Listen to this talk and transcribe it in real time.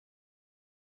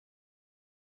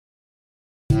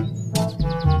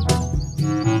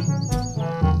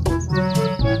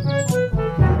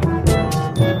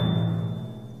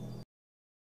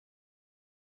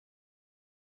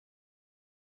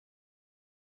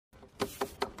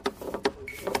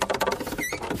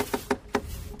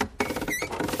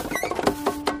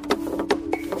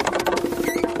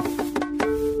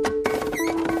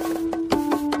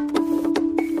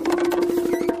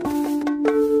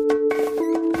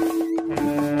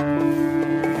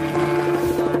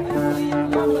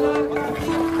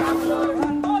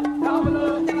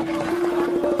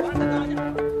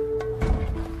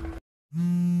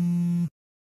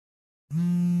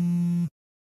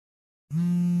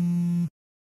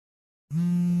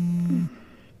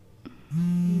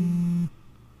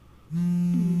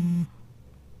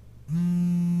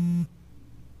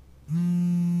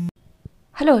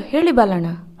Hello, ಹೇಳಿ Balanna.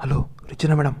 Hello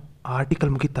ರಿಚನಾ madam, article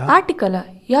ಮುಗಿತಾ? Article?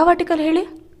 ಯಾವ ಆರ್ಟಿಕಲ್ ಹೇಳಿ?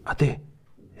 ಅದೇ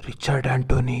ರಿಚರ್ಡ್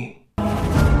ಆಂಟೋನಿ.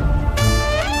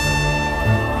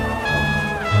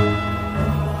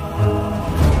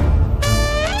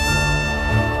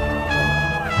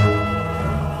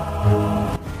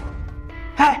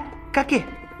 ಕಾಕಿ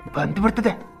ಬಂದು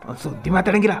ಬಿಡ್ತದೆ, ಸುದ್ದಿ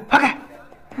ಮಾತಾಡಂಗಿಲ್ಲ. ಹಾಗೆ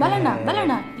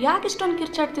ಬಾಲಣ್ಣ ಯಾಕೆ ಇಷ್ಟೊಂದು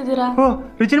ಕಿರ್ಚಾಡ್ತಿದ್ದೀರಾ? ಓ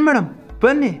ರಿಚನಾ ಮೇಡಮ್,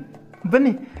 ಬನ್ನಿ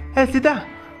ಬನ್ನಿ. ಸೀತಾ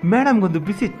ಮೇಡಮ್ಗೊಂದು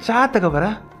ಬಿಸಿ ಚಾ ತಗೋಬರ.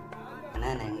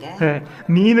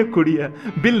 ನೀನು ಕುಡಿಯ,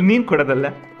 ಬಿಲ್ ನೀನು ಕೊಡೋದಲ್ಲ.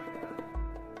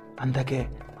 ಅಂದಾಗೆ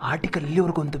ಆರ್ಟಿಕಲ್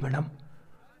ಇಲ್ಲಿವರೆಗೊಂದು ಮೇಡಮ್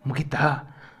ಮುಗಿತಾ?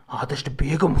 ಆದಷ್ಟು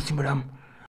ಬೇಗ ಮುಗಿಸಿ ಮೇಡಮ್.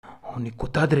 ಅವನಿಗೆ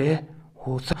ಗೊತ್ತಾದರೆ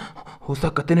ಹೊಸ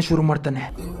ಕಥೆನೇ ಶುರು ಮಾಡ್ತಾನೆ.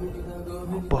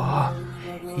 ಅಬ್ಬಾ,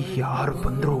 ಯಾರು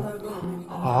ಬಂದರೂ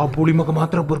ಆ ಬೋಳಿ ಮಗ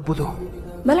ಮಾತ್ರ ಬರ್ಬೋದು.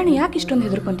 ಬಾಲಣ್ಣ ಯಾಕೆ ಇಷ್ಟೊಂದು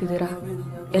ಹೆದರ್ಕೊಂತಿದ್ದೀರಾ?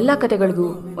 ಎಲ್ಲ ಕಥೆಗಳಿಗೂ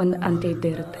ಒಂದು ಅಂತ್ಯ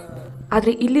ಇದ್ದೇ ಇರುತ್ತೆ.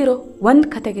 ಆದರೆ ಇಲ್ಲಿರೋ ಒಂದು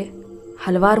ಕಥೆಗೆ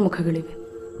ಹಲವಾರು ಮುಖಗಳಿವೆ.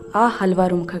 ಆ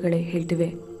ಹಲವಾರು ಮುಖಗಳೇ ಹೇಳ್ತಿವೆ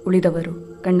ಉಳಿದವರು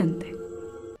ಕಂಡಂತೆ.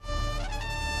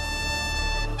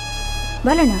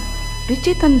 ಬಾಲಣ್ಣ,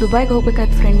 ರಿಚಿ ತನ್ನ ದುಬೈಗೆ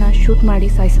ಹೋಗ್ಬೇಕಾದ ಫ್ರೆಂಡ್ನ ಶೂಟ್ ಮಾಡಿ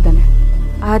ಸಾಯಿಸಿದ್ದಾನೆ.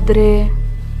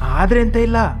 ಆದರೆ ಅಂತ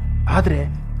ಇಲ್ಲ, ಆದರೆ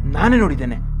ನಾನೇ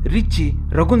ನೋಡಿದ್ದೇನೆ ರಿಚಿ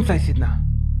ರಘುನ್ ಸಾಯಿಸಿದ್ನ.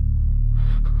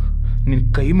 ನಿನ್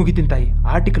ಕೈ ಮುಗಿತೀನಿ ತಾಯಿ,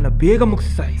 ಆರ್ಟಿಕಲ್ನ ಬೇಗ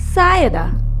ಮುಗಿಸಿ ಸಾಯಿ. ಸಾಯದ?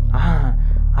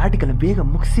 ಆರ್ಟಿಕಲ್ನ ಬೇಗ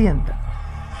ಮುಗಿಸಿ ಅಂತ.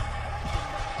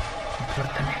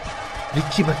 ಬರ್ತಾನೆ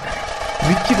ರಿಚಿ, ಬರ್ತಾನೆ.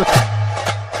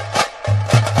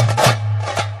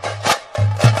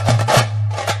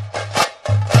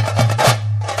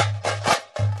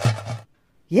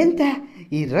 ಎಂತ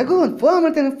ಈ ರಘು ಒಂದು ಫೋನ್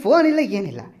ಮಾಡ್ತಾನೆ, ಫೋನ್ ಇಲ್ಲ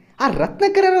ಏನಿಲ್ಲ. ಆ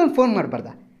ರತ್ನಕರ ಒಂದು ಫೋನ್ ಮಾಡಬಾರ್ದ?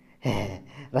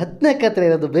 ರತ್ನಕತ್ರ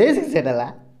ಇರೋದು ಬೇಸಿಕ್ ಸೈಡ್ ಅಲ್ಲ.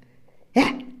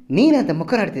 ನೀನಂತ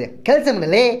ಮುಖ ನಾಡ್ತಿದ್ದೆ ಕೆಲಸ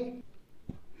ಮಾಡಲೇ.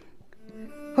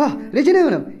 ರಿಜನೇ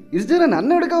ಮೇಡಮ್, ಇಷ್ಟು ದೂರ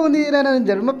ನನ್ನ ಹುಡುಗ ಬಂದಿದ್ದೀರಾ? ನನ್ನ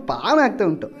ಜನ್ಮ ಪಾನ ಆಗ್ತಾ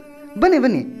ಉಂಟು.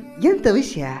 ಬನ್ನಿ, ಎಂಥ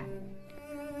ವಿಷಯ?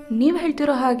 ನೀವು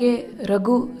ಹೇಳ್ತಿರೋ ಹಾಗೆ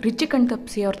ರಘು ರಿಚಿ ಕಣ್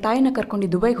ತಪ್ಪಿಸಿ ಅವ್ರ ತಾಯಿನ ಕರ್ಕೊಂಡು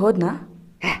ದುಬೈಗೆ ಹೋದ್ನಾ?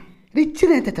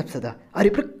 ರಿಚ್ಚಿನೇ ಅಂತ ತಪ್ಸೋದು?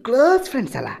 ಅವರಿಬ್ರು ಕ್ಲೋಸ್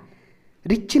ಫ್ರೆಂಡ್ಸ್ ಅಲ್ಲ.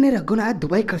 ರಿಚ್ಚಿನೇ ರಘುನ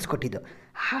ದುಬೈ ಕಳಿಸ್ಕೊಟ್ಟಿದ್ದು.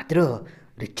 ಆದರೂ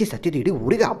ರಿಚ್ಚಿ ಸತ್ತಿದ್ದು ಇಡೀ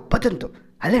ಊರಿಗೆ ಹಬ್ಬ ತಂತು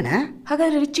ಅಲ್ಲೇಣ?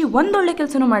 ಹಾಗಾದ್ರೆ ರಿಚಿ ಒಂದೊಳ್ಳೆ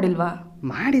ಕೆಲಸನೂ ಮಾಡಿಲ್ವಾ?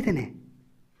 ಮಾಡಿದ್ದಾನೆ.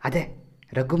 ಅದೇ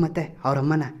ರಘು ಮತ್ತೆ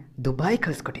ಅವರಮ್ಮನ ದುಬೈ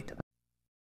ಕಳಿಸ್ಕೊಟ್ಟಿದ್ದು.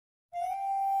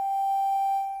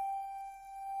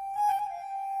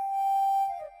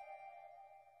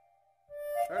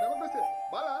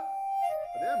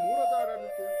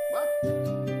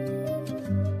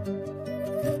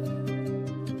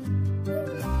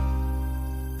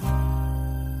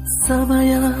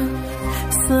 ಸಮಯ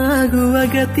ಸಾಗುವ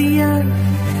ಗತಿಯ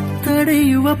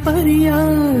ತಡೆಯುವ ಪರಿಯ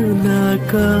ನಾ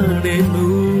ಕಾಣೆನು.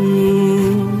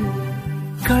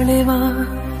 ಕಳೆವ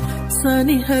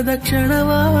ಸನಿಹದ ಕ್ಷಣವ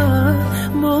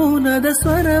ಮೌನದ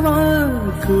ಸ್ವರವ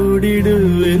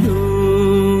ಕೂಡಿಡುವೆನು.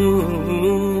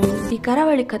 ಈ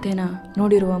ಕರಾವಳಿ ಕಥೆನ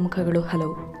ನೋಡಿರುವ ಮುಖಗಳು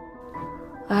ಹಲವು.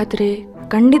 ಆದರೆ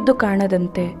ಕಂಡಿದ್ದು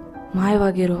ಕಾಣದಂತೆ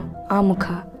ಮಾಯವಾಗಿರೋ ಆ ಮುಖ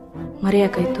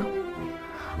ಮರೆಯಾಕಾಯ್ತು.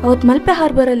 ಅವತ್ತು ಮಲ್ಪೆ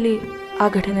ಹಾರ್ಬರಲ್ಲಿ ಆ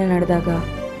ಘಟನೆ ನಡೆದಾಗ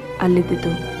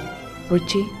ಅಲ್ಲಿದ್ದಿದ್ದು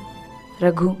ರುಚಿ,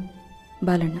 ರಘು,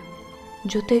 ಬಾಲಣ್ಣ,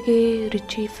 ಜೊತೆಗೆ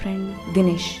Richie friend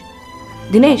Dinesh.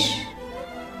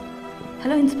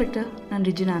 Hello inspector, ನಾನು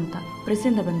ರಿಜಿನಾ ಅಂತ,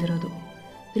 ಪ್ರೆಸ್ಸಿಂದ ಬಂದಿರೋದು.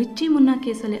 ರಿಚಿ ಮುನ್ನಾ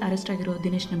ಕೇಸಲ್ಲಿ ಅರೆಸ್ಟ್ ಆಗಿರೋ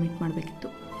ದಿನೇಶ್ನ ಮೀಟ್ ಮಾಡಬೇಕಿತ್ತು.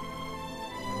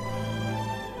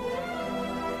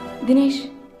 ದಿನೇಶ್,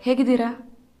 ಹೇಗಿದ್ದೀರಾ?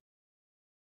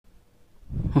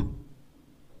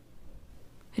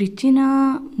 ರಿಚಿನ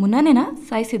ಮುನ್ನಾನೇನಾ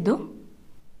ಸಾಯಿಸಿದ್ದು?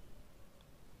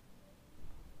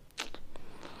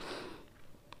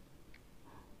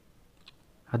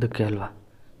 ಅದಕ್ಕೆ ಅಲ್ವಾ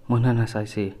ಮುನ್ನಾನ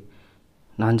ಸಾಯಿಸಿ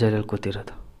ನಾನು ಜೈಲಲ್ಲಿ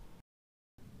ಕೂತಿರೋದು.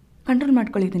 ಕಂಟ್ರೋಲ್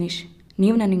ಮಾಡ್ಕೊಳ್ಳಿ ದಿನೇಶ್.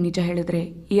 ನೀವು ನನಗೆ ನಿಜ ಹೇಳಿದ್ರೆ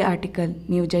ಈ ಆರ್ಟಿಕಲ್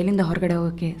ನೀವು ಜೈಲಿಂದ ಹೊರಗಡೆ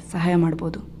ಹೋಗೋಕ್ಕೆ ಸಹಾಯ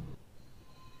ಮಾಡ್ಬೋದು.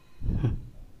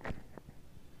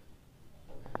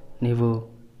 ನೀವು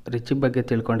ರಿಚಿ ಬಗ್ಗೆ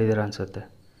ತಿಳ್ಕೊಂಡಿದ್ದೀರಾ ಅನಿಸುತ್ತೆ.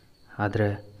 ಆದರೆ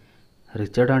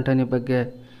ರಿಚರ್ಡ್ ಆಂಟನಿ ಬಗ್ಗೆ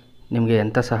ನಿಮಗೆ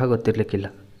ಎಂಥ ಸಹ ಗೊತ್ತಿರಲಿಕ್ಕಿಲ್ಲ.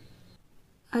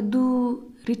 ಅದು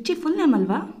ರಿಚಿ ಫುಲ್ ನೇಮ್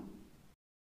ಅಲ್ವಾ?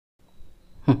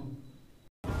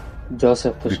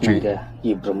 ಜೋಸೆಫ್ ಕೃಷ್ಣಗೆ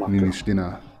ಇಬ್ರು ಮಕ್ಕಳು.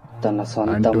 ತನ್ನ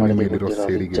ಸ್ವಂತ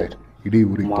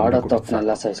ಮಾಡೋ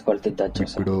ತಪ್ಪನ್ನೆಲ್ಲ ಸಹಿಸ್ಕೊಳ್ತಿದ್ದ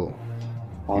ಜೋಸೆಫ್.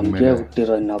 ಅವನಿಗೆ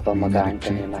ಹುಟ್ಟಿರೋ ಇನ್ನೊಬ್ಬ ಮಗ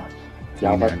ಆಂಟನಿನ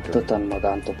ಯಾವತ್ತೂ ತನ್ನ ಮಗ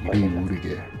ಅಂತ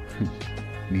ಒಪ್ಪಿಕೊಂಡಿಲ್ಲ.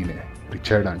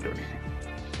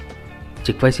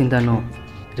 ಚಿಕ್ಕ ವಯಸ್ಸಿಂದನೂ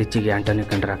ರಿಚಿಗೆ ಆಂಟನಿ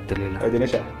ಕಂಡ್ರೆ ಆಗ್ತಿರ್ಲಿಲ್ಲ.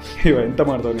 ದಿನೇಶ, ಇವ ಎಂತ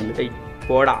ಮಾಡ್ದವ?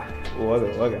 ಓಡ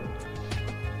ಹೋಗ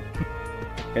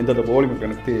ಎಂಥದ್ದು ಬೋಳಿ ಮುಖ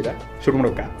ನಗ್ತಿದ್ದೀರಾ? ಶುರು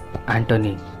ಮಾಡೋಕ್ಕ?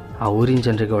 ಆಂಟನಿ ಆ ಊರಿನ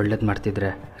ಜನರಿಗೆ ಒಳ್ಳೇದು ಮಾಡ್ತಿದ್ರೆ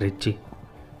ರಿಚಿ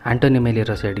ಆಂಟನಿ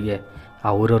ಮೇಲಿರೋ ಸೈಡ್ಗೆ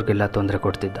ಆ ಊರವ್ರಿಗೆಲ್ಲ ತೊಂದರೆ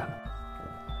ಕೊಡ್ತಿದ್ದ.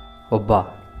 ಒಬ್ಬ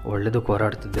ಒಳ್ಳೆದಕ್ಕೆ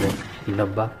ಹೋರಾಡ್ತಿದ್ರೆ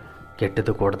ಇನ್ನೊಬ್ಬ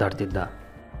ಕೆಟ್ಟದಕ್ಕೆ ಹೊಡೆದಾಡ್ತಿದ್ದ.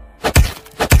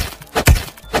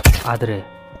 ಆದರೆ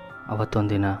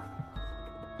ಅವತ್ತೊಂದಿನ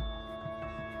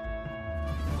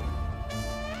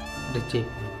ರಿಚಿ,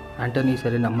 ಆಂಟೋನಿ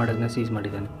ಸರಿ ನಮ್ಮ ಹಡಗನ್ನ ಸೀಸ್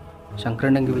ಮಾಡಿದ್ದಾನೆ.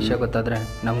 ಶಂಕರಣ್ಣಂಗೆ ವಿಷಯ ಗೊತ್ತಾದರೆ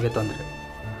ನಮಗೆ ತೊಂದರೆ.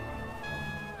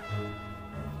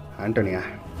 ಆಂಟೋನಿಯಾ,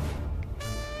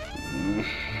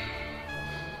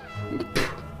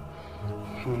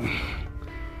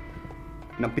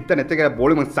 ನಮ್ಮ ಪಿತ್ತ ನೆತ್ತಿಗೆ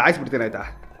ಬೋಳಿ ಮಂಗೆ ಸಾಯಿಸ್ಬಿಡ್ತೀನಿ ಆಯ್ತಾ?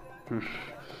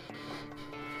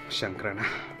 ಶಂಕರಣ್ಣ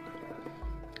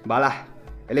ಬಾಲ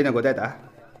ಎಲ್ಲಿಂದ ಗೊತ್ತಾಯ್ತಾ?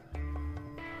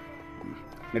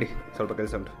 ನಡಿ, ಸ್ವಲ್ಪ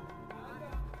ಕೆಲಸ ಉಂಟು.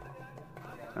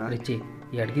 ರಿಚಿ,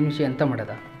 ಈ ಅಡ್ಗಿನ ವಿಷಯ ಎಂತ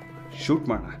ಮಾಡೋದ? ಶೂಟ್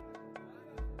ಮಾಡೋಣ.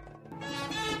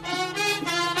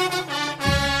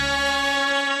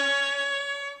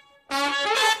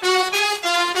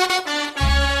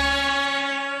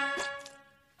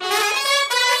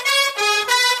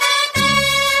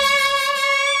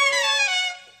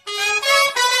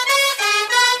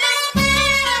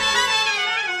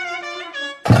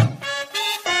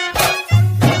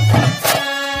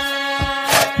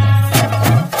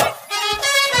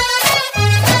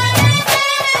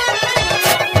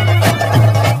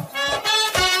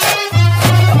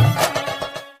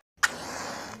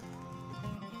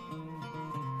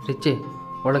 ರಿಚಿ,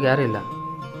 ಒಳಗೆ ಯಾರೂ ಇಲ್ಲ.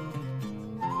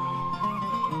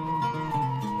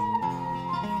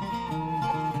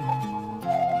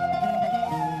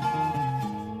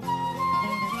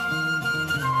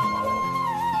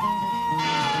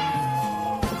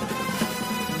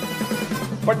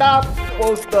 Patap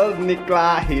posters Nikla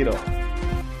hero.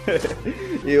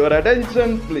 Your attention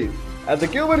please. As the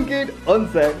Cuban kid on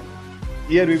set,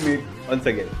 here we meet once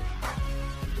again.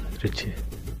 Richie,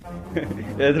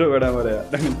 ಎದುರು ಬೇಡ ಮರೆಯ,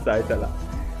 ನನ್ನ ಸಾಯ್ತಲ್ಲ.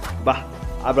 ಬಾ,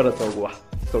 ಆಭರಣ ಹೋಗುವ,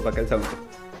 ಸ್ವಲ್ಪ ಕೆಲಸ ಉಂಟು.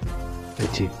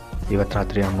 ರಿಚಿ, ಇವತ್ತು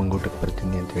ರಾತ್ರಿ ಅಮ್ಮಂಗೆ ಊಟಕ್ಕೆ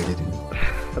ಬರ್ತೀನಿ ಅಂತ ಹೇಳಿದ್ದೀನಿ.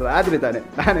 ರಾತ್ರಿ ತಾನೆ,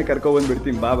 ನಾನೇ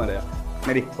ಕರ್ಕೊಬಂದ್ಬಿಡ್ತೀನಿ. ಬಾ ಮರೆಯ,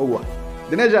 ನಡಿ ಹೋಗುವ.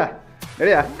 ದಿನೇಶ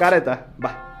ನಡಿಯ, ಕಾರ್ ಆಯ್ತಾ?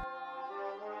 ಬಾ.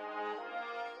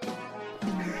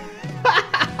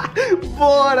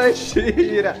 ಬೋರ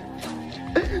ಶೀರ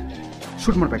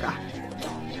ಶೂಟ್ ಮಾಡ್ಬೇಕಾ?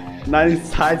 ನಾನು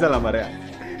ಸಾಯ್ಸಲ್ಲ ಮರೆಯ.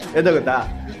 ಎದ್ದು ಗೊತ್ತಾ,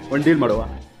 ಒಂದು ಡೀಲ್ ಮಾಡುವ.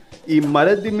 ಈ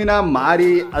ಮರದಿಮ್ಮಿನ ಮಾರಿ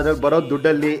ಅದ್ರಲ್ಲಿ ಬರೋ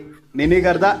ದುಡ್ಡಲ್ಲಿ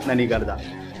ನಿನಗರ್ಧ ನನಗರ್ಧ.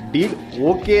 ಡೀಲ್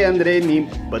ಓಕೆ ಅಂದರೆ ನೀನು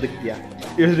ಬದುಕ್ತೀಯ,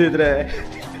 ಇಳಿದಿದ್ರೆ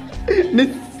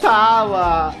ನಿಸ್ಸಾವ.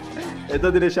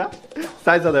 ಎದ್ದೋ Dinesh,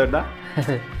 ಸಾಯಿಸೋದಣ್ಣ?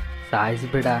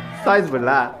 ಸಾಯಿಸ್ಬೇಡ.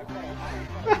 ಸಾಯಿಸ್ಬಿಡ್ಲ?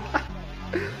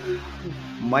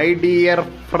 My dear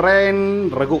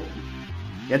friend Raghu,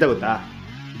 ಎಂತ ಗೊತ್ತಾ,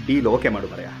 ಡೀಲ್ ಓಕೆ ಮಾಡು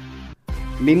ಮರೆಯ.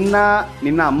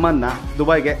 ನಿನ್ನ ಅಮ್ಮನ್ನ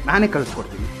ದುಬೈಗೆ ನಾನೇ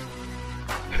ಕಳಿಸ್ಕೊಡ್ತೀನಿ.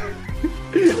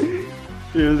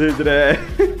 ಇಲ್ದಿದ್ರೆ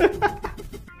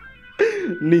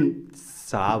ನಿನ್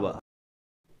ಸಾವ.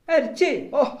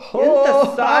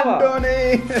 Antony,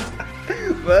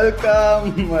 welcome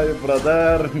my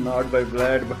brother, not by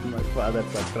blood but my father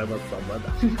ಸಕ್ರಮ ಸಂಬಂಧ.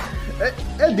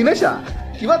 ದಿನೇಶ,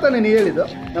 ಇವತ್ತ ನೀನು ಹೇಳಿದ್ದು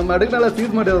ನಮ್ಮ ಅಡುಗೆನೆಲ್ಲ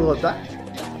ಸೀಸ್ ಮಾಡಿರೋದು ಗೊತ್ತಾ?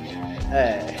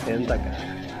 ಎಂತಕ್ಕ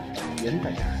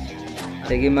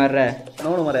ತೆಗಿ ಮಾರ್ರೆ.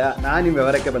 ನೋಡು ಮರೆಯ, ನಾನು ನಿಮ್ಮ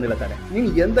ವ್ಯವಹಾರಕ್ಕೆ ಬಂದಿಲ್ಲ ತಾನೆ. ನೀನು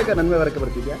ಎಂತಕ್ಕ ನನ್ನ ವ್ಯವಹಾರಕ್ಕೆ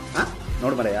ಬರ್ತಿದ್ಯಾ? ಹಾಂ,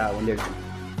 ನೋಡು ಮರೆಯ, ಒಂದು ಹೇಳ್ತೀನಿ,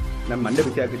 ನನ್ನ ಮಂಡೆ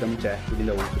ಬಿಸಿ ಹಾಕಿದ್ದ ಮುಂಚೆ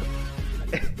ಇಲ್ಲಿಂದ ಹೋಗ್ಬಿಡು.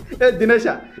 ದಿನೇಶ,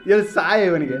 ಎಲ್ಲಿ ಸಾಯ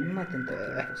ಇವನಿಗೆ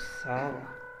ಸಾವ.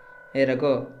 ಏ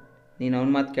ರಘು, ನೀನು ಅವ್ನ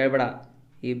ಮಾತು ಕೇಳಬೇಡ.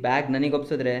 ಈ ಬ್ಯಾಗ್ ನನಗೆ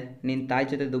ಒಪ್ಸಿದ್ರೆ ನಿನ್ನ ತಾಯಿ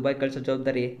ಜೊತೆ ದುಬೈ ಕಳ್ಸೋ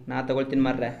ಜವಾಬ್ದಾರಿ ನಾ ತಗೊಳ್ತೀನಿ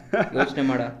ಮಾರ್ರೆ. ಯೋಚನೆ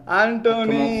ಮಾಡ.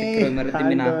 ಆಂಟೋನಿ,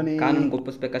 ಕಾನೂನು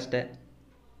ಒಪ್ಪಿಸ್ಬೇಕಷ್ಟೇ.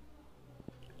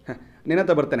 ನಿನ್ನ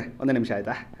ಹತ್ರ ಬರ್ತೇನೆ, ಒಂದು ನಿಮಿಷ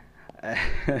ಆಯಿತಾ?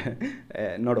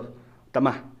 ನೋಡು ತಮ್ಮ,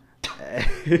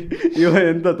 ಇವ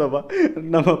ಎಂತ ತಮ್ಮ,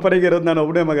 ನಮ್ಮ ಅಪ್ಪನಿಗೆ ಇರೋದು ನಾನು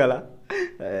ಒಬ್ಬನೇ ಮಗಲ್ಲ.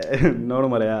 ನೋಡು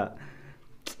ಮರೆಯ,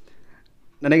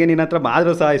 ನನಗೆ ನಿನ್ನ ಹತ್ರ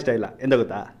ಮಾತ್ರ ಸಹ ಇಷ್ಟ ಇಲ್ಲ. ಎಂತ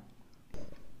ಗೊತ್ತಾ,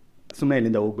 ಸುಮ್ಮನೆ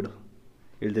ಇಲ್ಲಿಂದ ಹೋಗ್ಬಿಡು,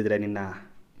 ಇಳ್ದಿದ್ರೆ ನಿನ್ನ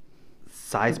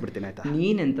ಸಾಯಿಸ್ಬಿಡ್ತೀನಿ ಆಯ್ತಾ?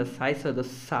 ನೀನೆಂತ ಸಾಯಿಸೋದು?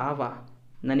 ಸಾವ.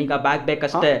 ನನಗೆ ಆ ಬ್ಯಾಗ್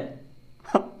ಬೇಕಷ್ಟೇ.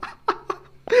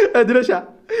 ದಿನೇಶ,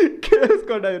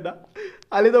 ಕೇಳಿಸ್ಕೊಂಡ ಇನ್ನ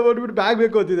ಅಲ್ಲಿಂದ ಬಂದ್ಬಿಟ್ಟು ಬ್ಯಾಗ್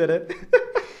ಬೇಕು ಅಂತಿದ್ದಾರೆ.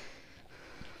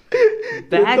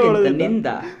 ನಿಂದ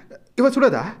ಇವ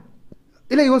ಸುಡೋದಾ?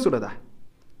 ಇಲ್ಲ ಇವ ಸುಡೋದಾ?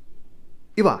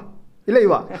 ಇವ ಇಲ್ಲ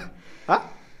ಇವ.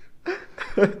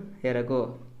 ಹೇ ರಘು,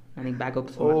 ನನಗೆ ಬ್ಯಾಗ್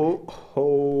ಒಪ್ಪಿಸು. ಓ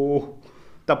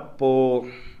ತಪ್ಪು.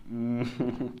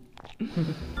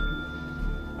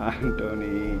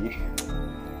 ಆಂಟೋನಿ,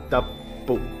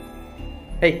 ತಪ್ಪು.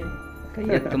 ಏಯ್, ಕೈ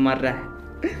ಎತ್ತು ಮಾರ್ರೆ.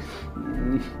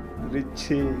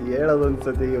 ರಿಚಿ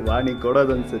ಹೇಳೋದೊಂದ್ಸತಿ, ವಾಣಿ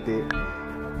ಕೊಡೋದೊಂದ್ಸತಿ.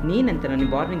 ನೀನಂತ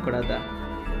ನನಗೆ ವಾರ್ನಿಂಗ್ ಕೊಡೋದ?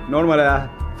 ನೋಡು ಮರ,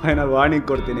 ಫೈನಲ್ ವಾರ್ನಿಂಗ್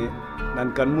ಕೊಡ್ತೀನಿ. ನನ್ನ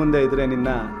ಕಣ್ಮುಂದೆ ಇದ್ರೆ ನಿನ್ನ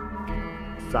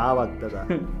ಸಾವಾಗ್ತದ.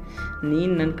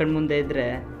 ನೀನು ನನ್ನ ಕಣ್ಮುಂದೆ ಇದ್ರೆ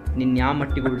ನಿನ್ನ ಯಾವ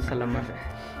ಮಟ್ಟಿಗೆ ಉಳಿಸಲ್ಲ ಮಾರ್ರೆ.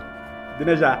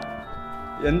 ದಿನೇಶ,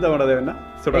 ಎಂತ ಮಾಡೋದೇವನ್ನ?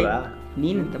 ಸುಡೋದ?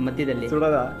 ನೀನಂತ ಮಧ್ಯದಲ್ಲಿ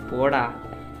ಸುಡೋದ? ಪೋಡ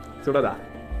ಸುಡೋದ?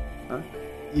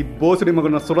 ಈ ಬೋಸಡಿ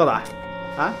ಮಗನ ಸುಡೋದ?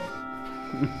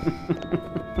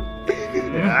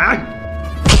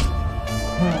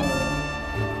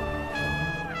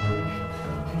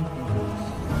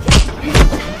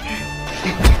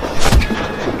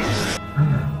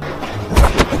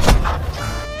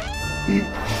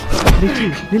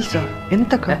 ನಿಲ್ಸ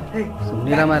ಎಂತ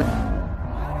ಸುಮ್ಮನಿರ ಮಾರ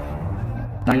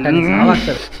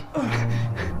ಸಾವಾಗ್ತದೆ.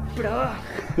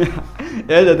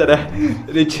 ಹೇಳ್ತಾರೆ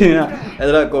ರಿಚಿನ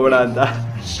ಎದುರಾಕೋಬೇಡ ಅಂತ.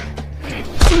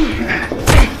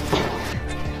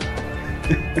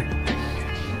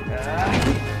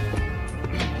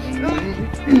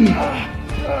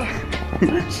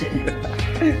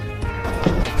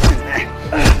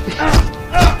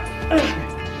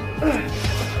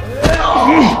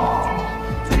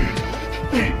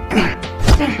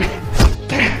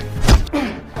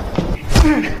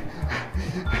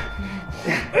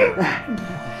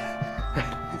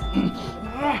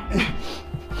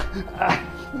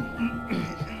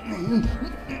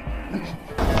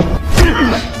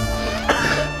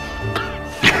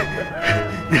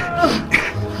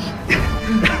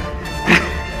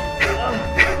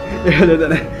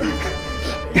 ಹೇಳಿದಾನೆ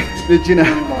ರಿಚಿನ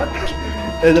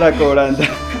ಎದುರಾಕೋಬೇಡ ಅಂತ.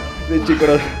 ರಿಚಿ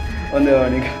ಕೊಡೋದು ಒಂದೇ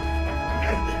ಅವನಿಗೆ,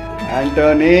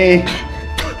 ಆಂಟೋನಿ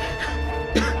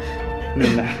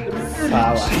ನಿನ್ನ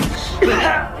ಸಾವ.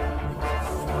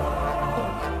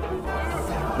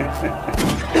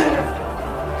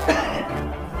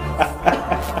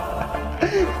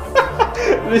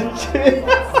 ರಿಚಿ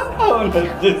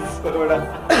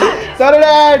ಸರಿ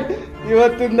ಡ್ಯಾಡ್,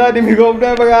 ಇವತ್ತಿಂದ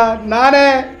ನಿಮಗೊಬ್ಬನೇ ಮಗ ನಾನೇ,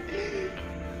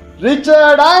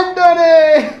 ರಿಚರ್ಡ್ ಆಂಟೋನಿ.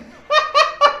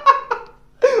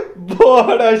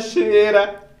 ಬೋಡ ಶೇರ.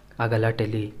 ಆ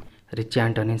ಗಲಾಟೆಯಲ್ಲಿ ರಿಚಿ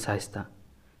ಆಂಟೋನಿನ ಸಾಯಿಸ್ದ.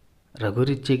 ರಘು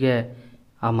ರಿಚಿಗೆ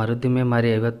ಆ ಮರುದಿಮ್ಮೆ ಮಾರಿ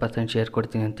 50% ಶೇರ್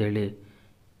ಕೊಡ್ತೀನಿ ಅಂತೇಳಿ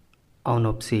ಅವನು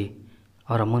ಒಪ್ಪಿಸಿ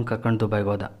ಅವ್ರ ಅಮ್ಮನ ಕರ್ಕೊಂಡು ದುಬೈಗೆ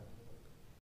ಹೋದ.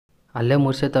 ಅಲ್ಲೇ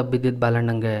ಮೂರ್ಸೆ ತಬ್ಬಿದ್ದಿದ್ದ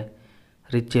ಬಾಲಣ್ಣಂಗೆ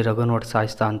ರಿಚಿ ರಘು ನೋಡಿ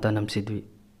ಸಾಯಿಸ್ತಾ ಅಂತ ನಂಬಿಸಿದ್ವಿ.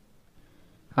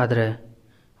 ಆದರೆ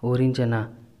ಊರಿನ ಜನ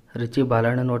ರಿಚಿ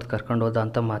ಬಾಲಣ್ಣ ನೋಡಿ ಕರ್ಕೊಂಡು ಹೋದ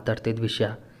ಅಂತ ಮಾತಾಡ್ತಿದ್ದ ವಿಷಯ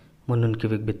ಮುನ್ನೂನ್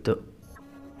ಕಿವಿಗೆ ಬಿತ್ತು.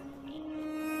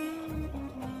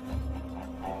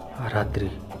 ಆ ರಾತ್ರಿ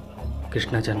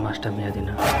ಕೃಷ್ಣ ಜನ್ಮಾಷ್ಟಮಿಯ ದಿನ.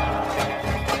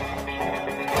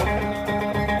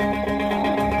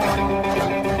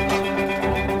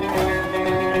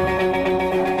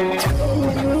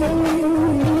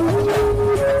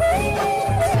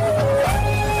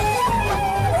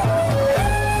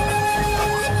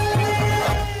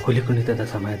 ಹುಲಿ ಕುಣಿತದ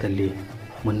ಸಮಯದಲ್ಲಿ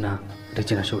ಮುನ್ನ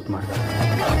ರಿಚಿನ ಶೂಟ್ ಮಾಡಿದ.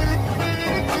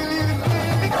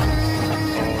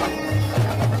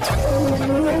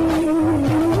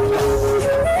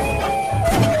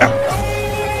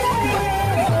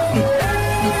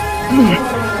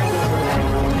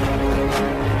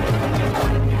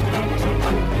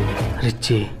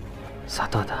 ರಿಚಿ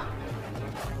ಸತ್ತೋದ.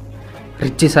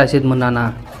 ರಿಚಿ ಸಾಯಿಸಿದ ಮುನ್ನಾನ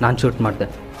ನಾನು ಶೂಟ್ ಮಾಡಿದೆ.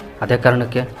 ಅದೇ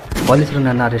ಕಾರಣಕ್ಕೆ ಪೊಲೀಸರು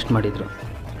ನನ್ನ ಅರೆಸ್ಟ್ ಮಾಡಿದರು.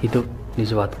 ಇದು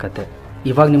ನಿಜವಾದ ಕತೆ.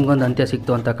 ಇವಾಗ ನಿಮ್ಗೊಂದು ಅಂತ್ಯ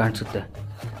ಸಿಕ್ತು ಅಂತ ಕಾಣಿಸುತ್ತೆ.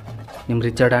 ನಿಮ್ಮ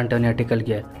ರಿಚರ್ಡ್ ಆಂಟೋನಿ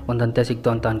ಆರ್ಟಿಕಲ್ಗೆ ಒಂದು ಅಂತ್ಯ ಸಿಕ್ತು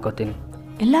ಅಂತ ಅನ್ಕೋತೀನಿ.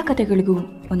 ಎಲ್ಲ ಕತೆಗಳಿಗೂ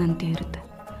ಒಂದು ಅಂತ್ಯ ಇರುತ್ತೆ.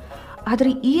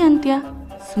 ಆದರೆ ಈ ಅಂತ್ಯ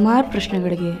ಸುಮಾರು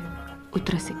ಪ್ರಶ್ನೆಗಳಿಗೆ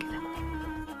ಉತ್ತರ ಸಿಕ್ಕಿದೆ.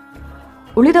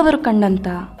 ಉಳಿದವರು ಕಂಡಂಥ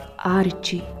ಆ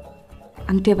ರಿಚಿ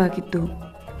ಅಂತ್ಯವಾಗಿದ್ದು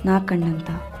ನಾ ಕಂಡಂಥ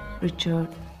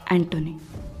ರಿಚರ್ಡ್ ಆಂಟೋನಿ.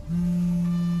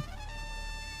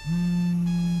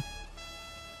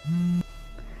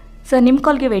 ಸರ್, ನಿಮ್ಮ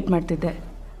ಕಾಲ್ಗೆ ವೆಯ್ಟ್ ಮಾಡ್ತಿದ್ದೆ.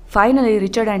 ಫೈನಲಿ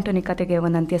ರಿಚರ್ಡ್ ಆಂಟೋನಿ ಕತೆಗೆ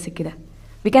ಒಂದು ಅಂತ್ಯ ಸಿಕ್ಕಿದೆ.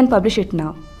 ವಿ ಕ್ಯಾನ್ ಪಬ್ಲಿಷ್ ಇಟ್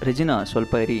ನಾವು. ರೆಜಿನಾ,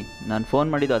 ಸ್ವಲ್ಪ ಇರಿ. ನಾನು ಫೋನ್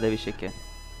ಮಾಡಿದ್ದು ಅದೇ ವಿಷಯಕ್ಕೆ.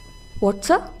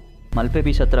 ವಾಟ್ಸಪ್ ಮಲ್ಪೆ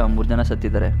ಬೀಚ್ ಹತ್ರ 3 ಜನ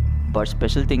ಸತ್ತಿದ್ದಾರೆ. But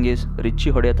special thing is Richie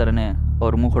ಹೊಡೆಯೋ ಥರನೇ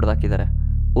ಅವ್ರ ಮೂಗು ಹೊಡೆದಾಕಿದ್ದಾರೆ.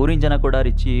 ಊರಿನ ಜನ ಕೂಡ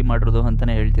ರಿಚಿ ಮಾಡಿರೋದು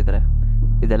ಅಂತಲೇ ಹೇಳ್ತಿದ್ದಾರೆ.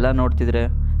 ಇದೆಲ್ಲ ನೋಡ್ತಿದ್ರೆ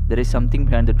there is something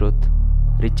behind the truth.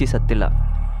 Richie ಸತ್ತಿಲ್ಲ,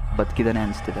 ಬದುಕಿದ್ದಾನೆ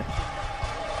ಅನಿಸ್ತಿದೆ.